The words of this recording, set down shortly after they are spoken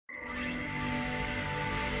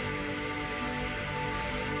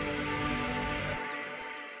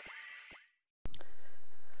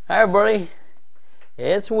Hi everybody,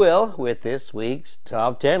 it's Will with this week's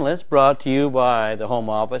Top 10 list brought to you by the Home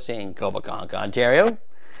Office in Copaconk, Ontario.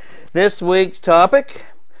 This week's topic,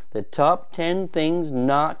 the top 10 things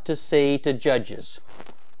not to say to judges.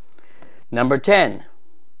 Number 10,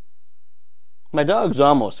 my dog's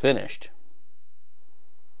almost finished.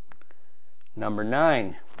 Number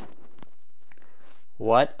 9,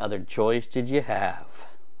 what other choice did you have?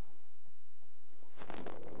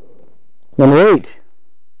 Number 8,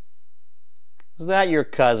 is that your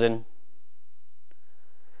cousin?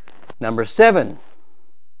 Number 7,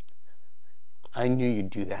 I knew you'd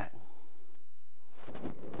do that.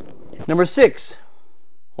 Number 6,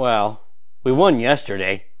 well, we won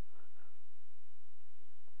yesterday.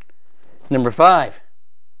 Number 5,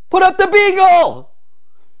 put up the beagle!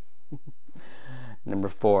 Number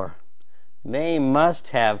 4, they must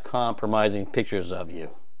have compromising pictures of you.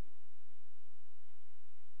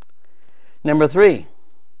 Number 3,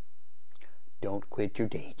 don't quit your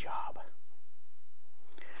day job.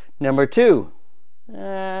 Number 2,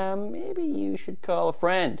 maybe you should call a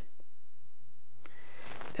friend.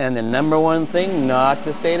 And the number 1 thing not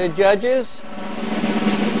to say to judges,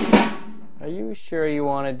 are you sure you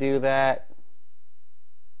want to do that?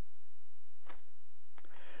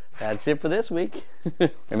 That's it for this week.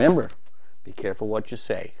 Remember, be careful what you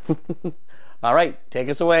say. All right, take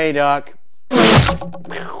us away, Doc.